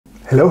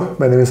Hello,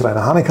 my name is Rainer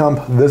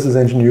Hanekamp. This is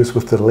Engine News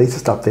with the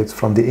latest updates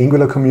from the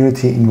Angular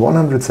community in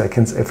 100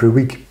 seconds every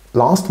week.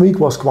 Last week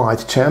was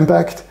quite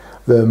jam-packed.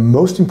 The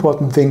most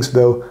important things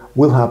though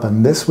will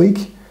happen this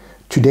week.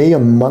 Today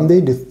on Monday,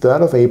 the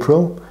 3rd of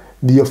April,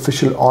 the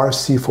official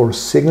RFC for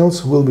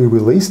Signals will be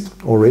released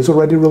or is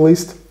already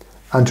released.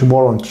 And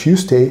tomorrow on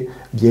Tuesday,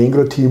 the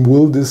Angular team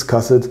will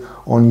discuss it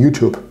on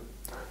YouTube.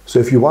 So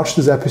if you watch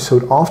this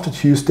episode after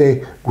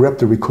Tuesday, grab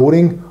the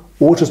recording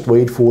or just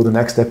wait for the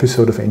next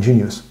episode of Engine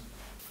News.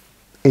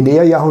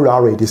 Enea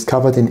Yahurare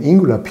discovered an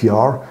Angular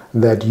PR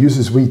that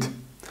uses Vite.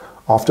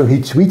 After he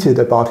tweeted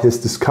about his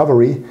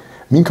discovery,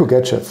 Minko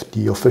Getchev,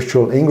 the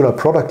official Angular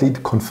product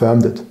lead,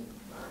 confirmed it.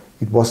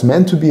 It was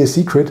meant to be a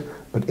secret,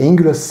 but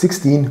Angular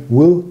 16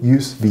 will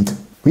use Vite.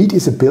 Vite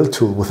is a build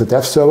tool with a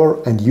dev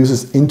server and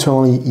uses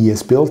internally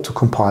ESBuild to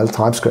compile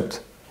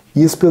TypeScript.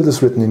 ESBuild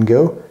is written in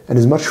Go and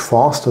is much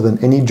faster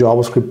than any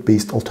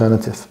JavaScript-based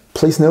alternative.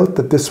 Please note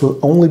that this will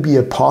only be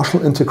a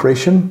partial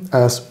integration.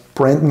 As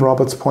Brandon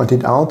Roberts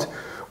pointed out,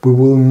 we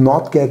will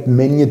not get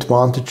many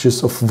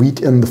advantages of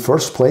Vite in the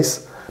first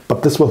place,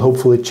 but this will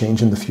hopefully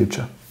change in the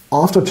future.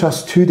 After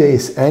just 2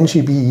 days,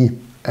 NGBE,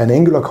 an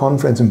Angular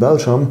conference in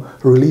Belgium,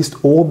 released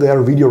all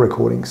their video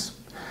recordings.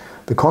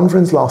 The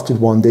conference lasted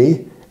 1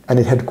 day and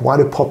it had quite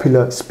a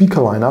popular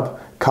speaker lineup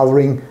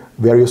covering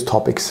various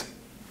topics.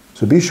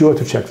 So be sure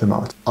to check them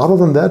out. Other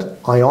than that,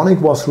 Ionic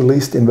was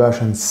released in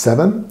version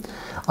 7.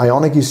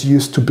 Ionic is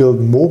used to build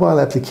mobile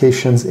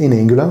applications in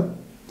Angular.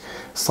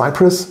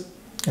 Cypress,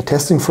 a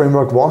testing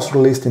framework, was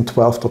released in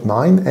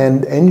 12.9,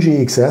 and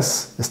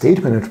NGXS, a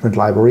state management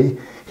library,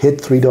 hit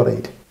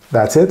 3.8.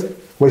 That's it.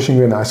 Wishing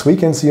you a nice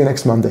week and see you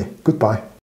next Monday. Goodbye.